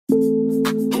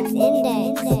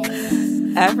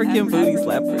African booty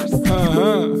slappers.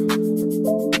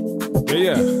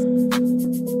 Yeah.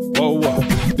 Whoa, whoa.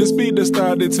 This beat the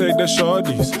style they take the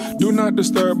shorties. Do not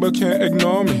disturb but can't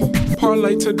ignore me.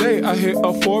 Parlay today, I hit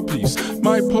a 4-piece.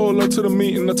 Might pull up to the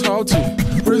meeting to talk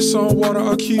to. Wrist on water,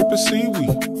 I'll keep it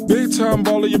seaweed. Big time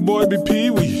baller, your boy be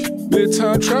Pee-wee. Big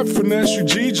time trap finesse, you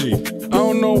GG. I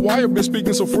don't know why you been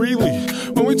speaking so freely.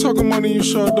 When we talking money, you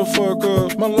shut the fuck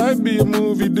up. My life be a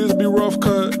movie, this be rough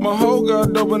cut. My hoe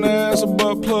got dope in the ass, a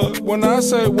butt plug. When I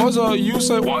say what's up, you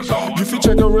say what's up. You feel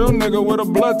check a real nigga with a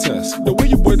blood test. The way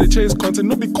you boy they chase content,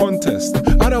 no be contest.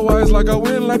 Otherwise, like I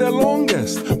win like the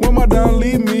longest. When my down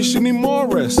leave me, she need more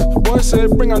rest. Boy say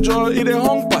bring a joy, eat a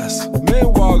hung pass. Me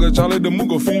waga, Charlie the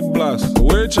mugo feet blast.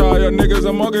 Where child, your niggas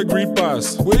a mugger greet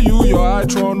pass. Where you, your eye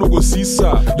tron no go see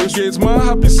side. Those gates my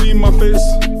happy see my face.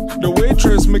 The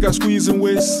waitress make I squeeze and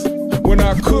waste. When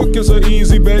I cook, it's an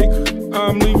easy bake.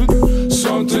 I'm leaving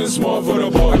something small for the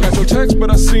boy. I got your text,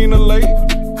 but I seen it late.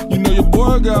 You know your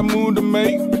boy got mood to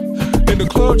make. In the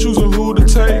club, choosing who to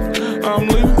take. I'm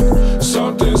leaving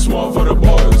something small for the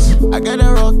boys. I got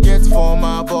a rocket for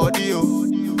my body, oh.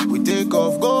 We take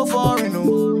off, go for it,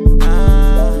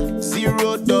 no.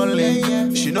 Zero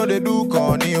dollar, she know they do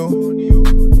corny, oh.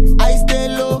 I stay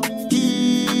low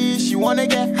key, she wanna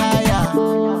get higher.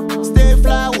 Stay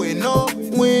fly with no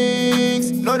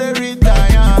wings, no they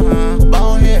retire.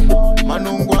 Bound here,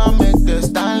 manungwa make the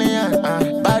stallion.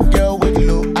 Bad girl with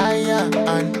low eye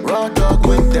and raw dog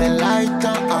with the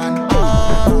lighter.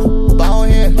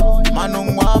 Bound here,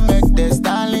 manungwa make the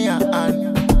stallion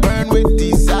and burn with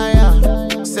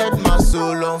desire. Set my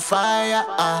soul on fire.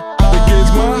 The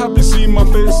gates my happy see my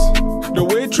face. The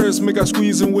waitress make I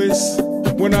squeeze and waste.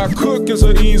 When I cook, it's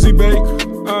an easy bake.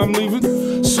 I'm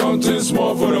leaving something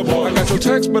small for the boy. I got your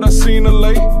text, but I seen it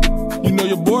late. You know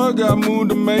your boy got mood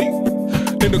to make.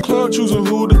 In the club, choosing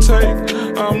who to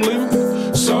take. I'm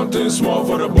leaving something small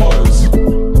for the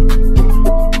boys.